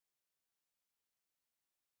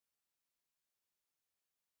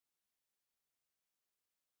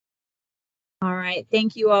All right.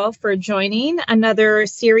 Thank you all for joining another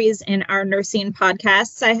series in our nursing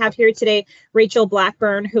podcasts. I have here today Rachel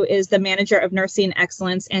Blackburn, who is the Manager of Nursing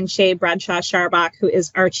Excellence, and Shay Bradshaw-Sharbach, who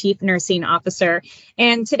is our Chief Nursing Officer.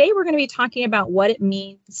 And today we're going to be talking about what it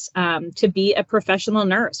means to be a professional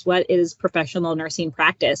nurse. What is professional nursing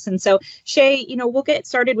practice? And so, Shay, we'll get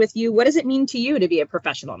started with you. What does it mean to you to be a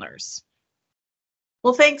professional nurse?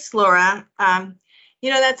 Well, thanks, Laura.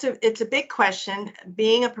 It's a big question.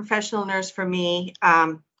 Being a professional nurse for me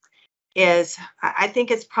is, I think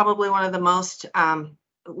it's probably one of the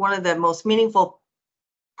most meaningful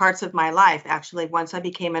parts of my life, actually, once I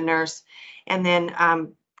became a nurse. And then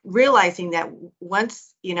realizing that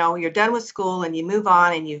once, you're done with school and you move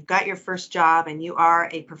on and you've got your first job and you are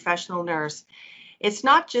a professional nurse, it's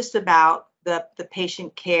not just about the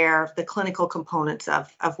patient care, the clinical components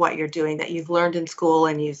of what you're doing that you've learned in school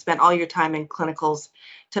and you've spent all your time in clinicals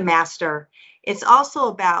to master. It's also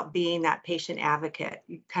about being that patient advocate,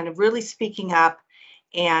 kind of really speaking up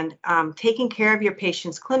and taking care of your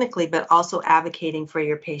patients clinically, but also advocating for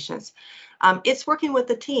your patients. It's working with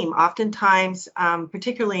the team. Oftentimes,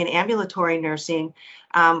 particularly in ambulatory nursing,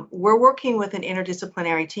 we're working with an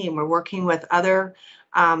interdisciplinary team. We're working with other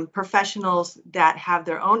professionals that have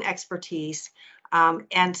their own expertise.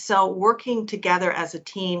 And so working together as a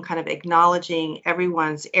team, kind of acknowledging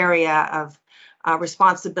everyone's area of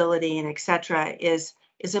responsibility and et cetera is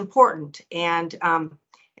important, and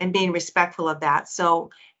being respectful of that. So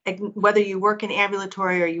whether you work in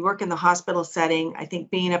ambulatory or you work in the hospital setting, I think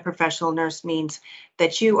being a professional nurse means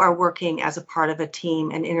that you are working as a part of a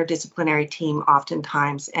team, an interdisciplinary team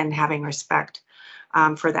oftentimes, and having respect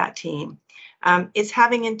for that team. It's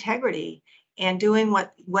having integrity and doing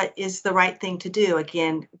what is the right thing to do.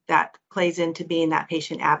 Again, that plays into being that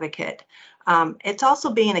patient advocate. It's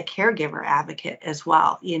also being a caregiver advocate as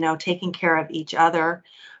well, taking care of each other,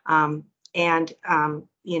 and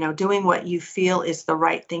doing what you feel is the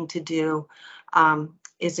right thing to do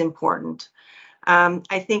is important.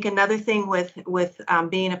 I think another thing with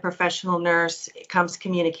being a professional nurse, it comes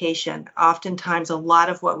communication. Oftentimes, a lot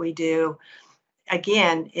of what we do,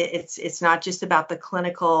 again, it's not just about the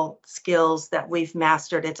clinical skills that we've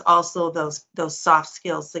mastered. It's also those soft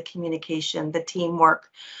skills, the communication, the teamwork,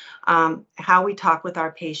 how we talk with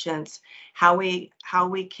our patients, how we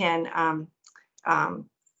can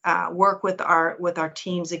work with our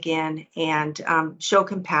teams again, and show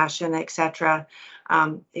compassion, etc.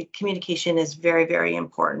 Communication is very, very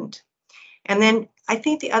important. And then I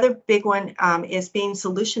think the other big one is being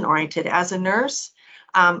solution oriented. As a nurse,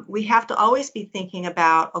 we have to always be thinking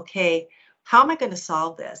about, okay, how am I going to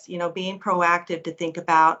solve this? Being proactive to think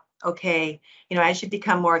about, okay, as you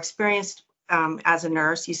become more experienced as a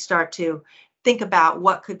nurse, you start to think about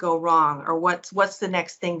what could go wrong, or what's the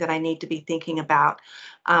next thing that I need to be thinking about.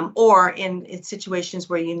 Or in situations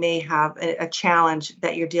where you may have a challenge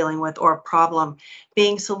that you're dealing with, or a problem,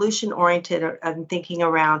 being solution oriented and thinking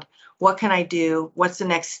around, what can I do? What's the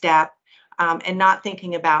next step? And not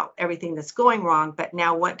thinking about everything that's going wrong, but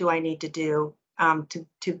now what do I need to do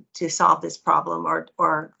to solve this problem,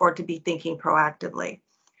 or to be thinking proactively.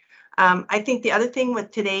 I think the other thing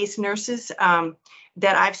with today's nurses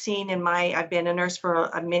that I've seen I've been a nurse for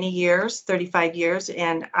many years, 35 years,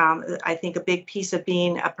 and I think a big piece of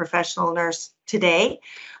being a professional nurse today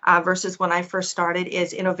versus when I first started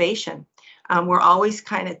is innovation. We're always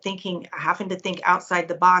kind of having to think outside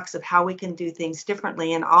the box of how we can do things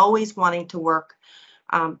differently, and always wanting to work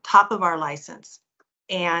top of our license.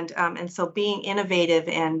 And so being innovative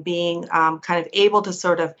and being kind of able to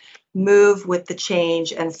sort of move with the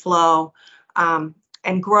change and flow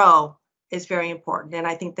and grow is very important. And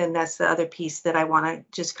I think then that's the other piece that I want to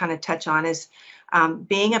just kind of touch on is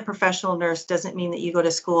being a professional nurse doesn't mean that you go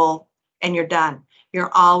to school and you're done.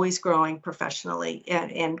 You're always growing professionally,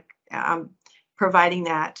 and providing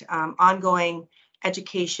that ongoing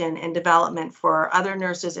education and development for other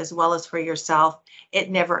nurses as well as for yourself. It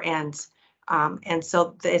never ends. And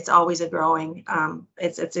so it's always a growing,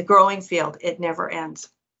 it's a growing field. It never ends.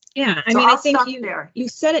 Yeah, I mean, I think you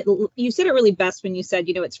said it really best when you said,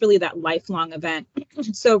 it's really that lifelong event.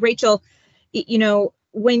 So Rachel,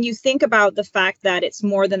 when you think about the fact that it's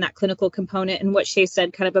more than that clinical component, and what Shay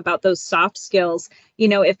said kind of about those soft skills,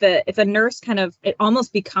 if a nurse it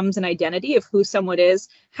almost becomes an identity of who someone is,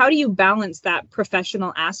 how do you balance that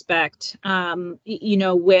professional aspect,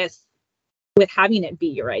 with having it be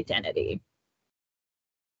your identity?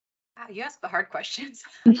 Wow, you ask the hard questions.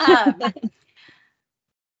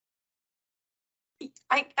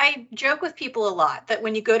 I joke with people a lot that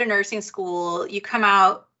when you go to nursing school, you come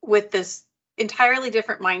out with this entirely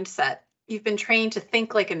different mindset. You've been trained to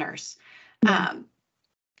think like a nurse.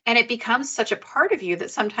 And it becomes such a part of you that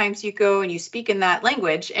sometimes you go and you speak in that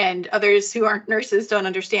language and others who aren't nurses don't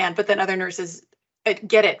understand, but then other nurses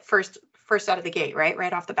get it first out of the gate,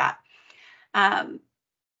 right off the bat.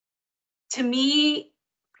 To me,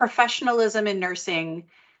 professionalism in nursing,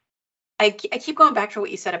 I keep going back to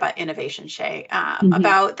what you said about innovation, Shay,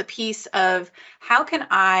 about the piece of how can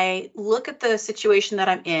I look at the situation that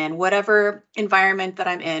I'm in, whatever environment that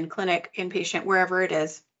I'm in, clinic, inpatient, wherever it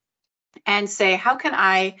is, and say, how can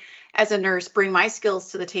I, as a nurse, bring my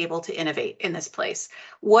skills to the table to innovate in this place?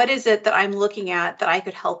 What is it that I'm looking at that I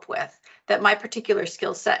could help with, that my particular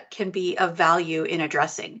skill set can be of value in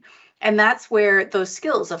addressing? And that's where those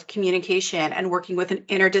skills of communication and working with an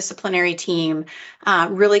interdisciplinary team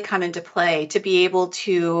really come into play, to be able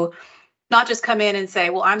to not just come in and say,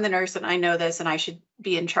 well, I'm the nurse and I know this and I should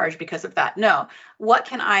be in charge because of that. No, what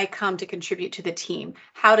can I come to contribute to the team?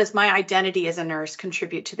 How does my identity as a nurse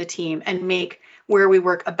contribute to the team and make where we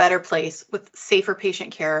work a better place with safer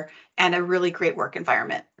patient care and a really great work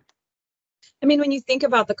environment? I mean, when you think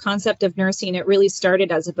about the concept of nursing, it really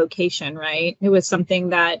started as a vocation, right? It was something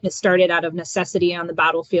that started out of necessity on the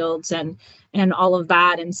battlefields and all of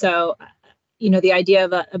that. And so, you know, the idea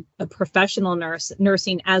of a professional nurse,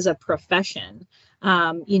 nursing as a profession,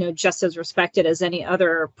 you know, just as respected as any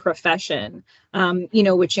other profession, you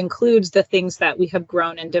know, which includes the things that we have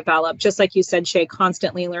grown and developed, just like you said, Shay,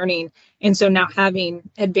 constantly learning. And so now having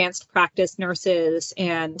advanced practice nurses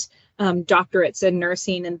and doctorates in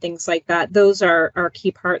nursing and things like that, those are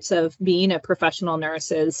key parts of being a professional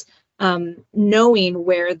nurse, is knowing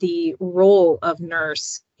where the role of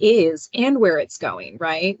nurse is and where it's going,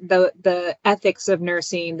 right? The ethics of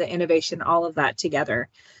nursing, the innovation, all of that together.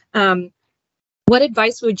 What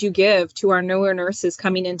advice would you give to our newer nurses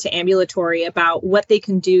coming into ambulatory about what they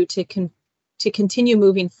can do to continue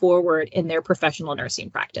moving forward in their professional nursing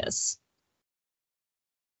practice?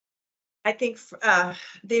 I think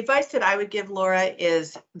the advice that I would give, Laura,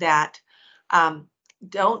 is that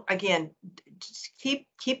just keep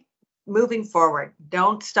moving forward.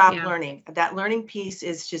 Don't stop learning. That learning piece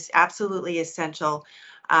is just absolutely essential.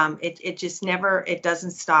 It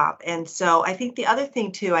doesn't stop. And so I think the other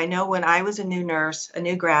thing too, I know when I was a new nurse, a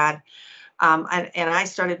new grad, and I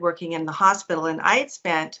started working in the hospital, and I had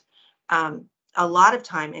spent a lot of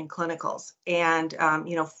time in clinicals, and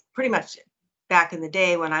you know, pretty much back in the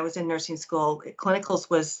day when I was in nursing school, clinicals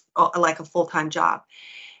was like a full-time job.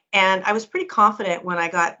 And I was pretty confident when I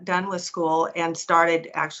got done with school and started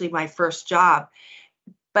actually my first job.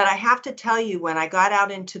 But I have to tell you, when I got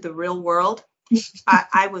out into the real world,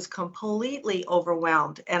 I was completely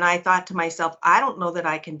overwhelmed. And I thought to myself, I don't know that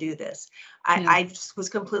I can do this. I just was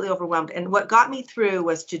completely overwhelmed. And what got me through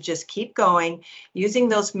was to just keep going, using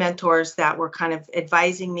those mentors that were kind of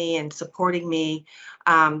advising me and supporting me.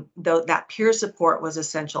 Though that peer support was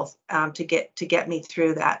essential to get me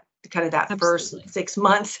through that. Kind of that Absolutely. First 6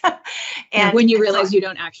 months. And when you realize you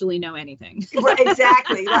don't actually know anything.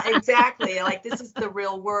 Exactly. Like, this is the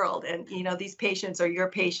real world, and you know, these patients are your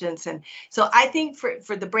patients. And so I think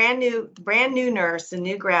for the brand new nurse, the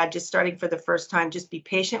new grad just starting for the first time, just be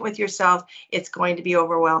patient with yourself. It's going to be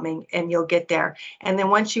overwhelming and you'll get there. And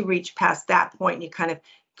then once you reach past that point, you kind of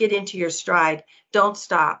get into your stride. Don't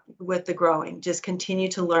stop with the growing. Just continue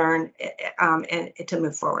to learn and to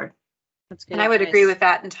move forward. That's good. And I would agree with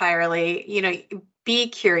that entirely. You know, be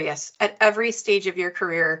curious at every stage of your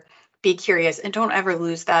career. Be curious and don't ever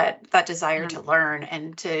lose that desire to learn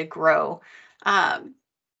and to grow.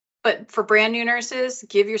 But for brand new nurses,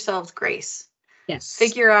 give yourselves grace. Yes.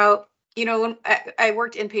 Figure out, you know, when I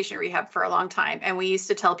worked inpatient rehab for a long time, and we used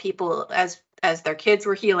to tell people as their kids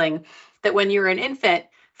were healing that when you're an infant,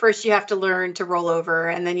 first you have to learn to roll over,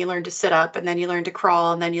 and then you learn to sit up, and then you learn to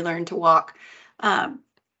crawl, and then you learn to walk.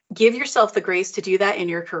 Give yourself the grace to do that in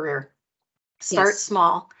your career. Start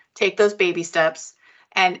small, take those baby steps.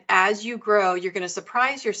 And as you grow, you're going to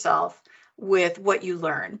surprise yourself with what you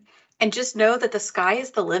learn. And just know that the sky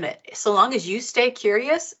is the limit. So long as you stay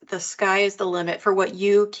curious, the sky is the limit for what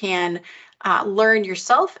you can learn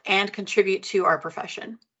yourself and contribute to our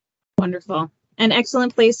profession. Wonderful. An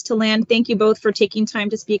excellent place to land. Thank you both for taking time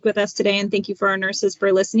to speak with us today, and thank you for our nurses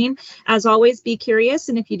for listening. As always, be curious,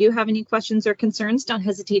 and if you do have any questions or concerns, don't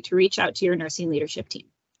hesitate to reach out to your nursing leadership team.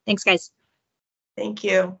 Thanks, guys. Thank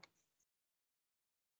you.